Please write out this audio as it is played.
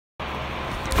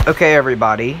Okay,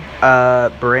 everybody,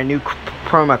 brand new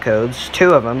promo codes,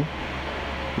 2 of them.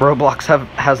 Roblox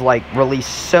has like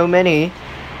released so many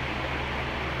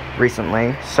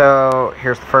recently. So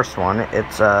here's the first one.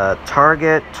 It's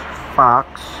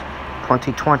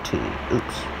TARGETFOX2020.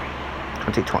 Oops,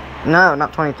 2020. No,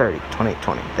 not 2030.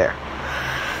 2020. There.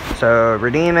 So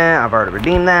redeem it. I've already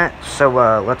redeemed that. So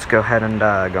let's go ahead and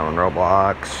go on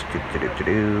Roblox.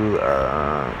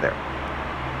 There.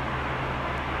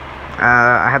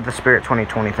 I had the Spirit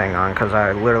 2020 thing on because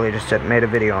I literally just made a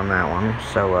video on that one.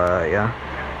 So, yeah.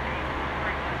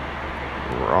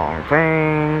 Wrong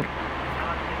thing.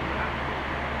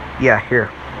 Yeah, here.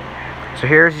 So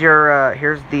here's your,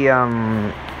 here's the,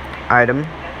 item.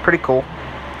 Pretty cool.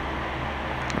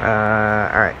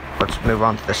 Alright. Let's move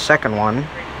on to the second one.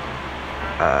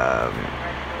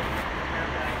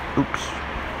 Oops.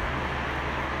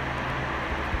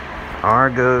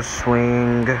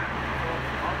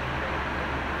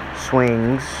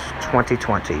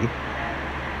 ARGOSWINGS2020.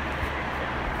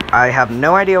 I have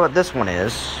no idea what this one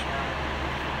is,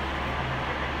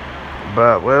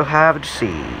 but we'll have to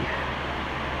see.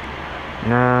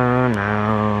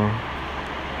 No.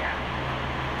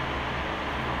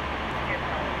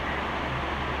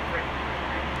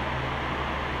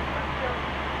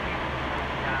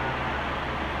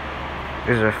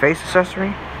 Is it a face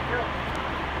accessory?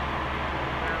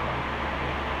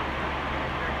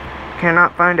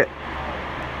 Cannot find it.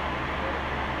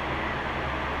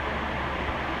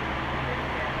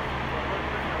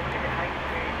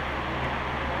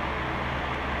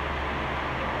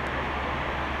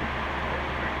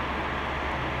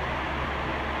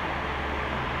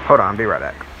 Hold on, be right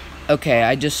back. Okay,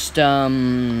 I just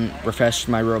refreshed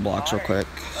my Roblox real quick,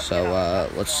 so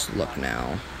let's look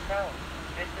now.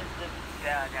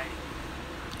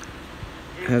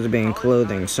 It has to be in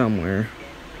clothing somewhere.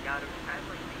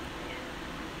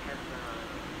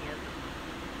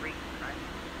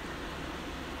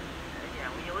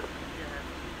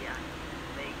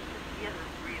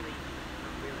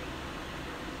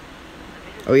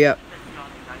 Oh yeah,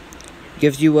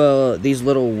 gives you these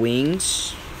little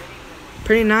wings.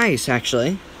 Pretty nice,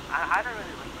 actually.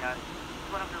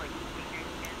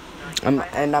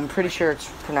 And I'm pretty sure it's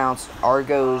pronounced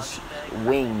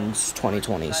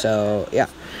ARGOSWINGS2020. So yeah,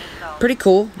 pretty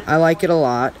cool. I like it a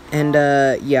lot. And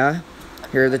yeah,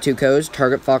 here are the 2 codes: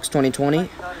 TARGETFOX2020,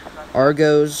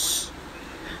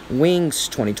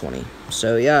 ARGOSWINGS2020.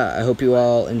 So yeah, I hope you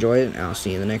all enjoy it, and I'll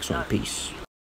see you in the next one. Peace.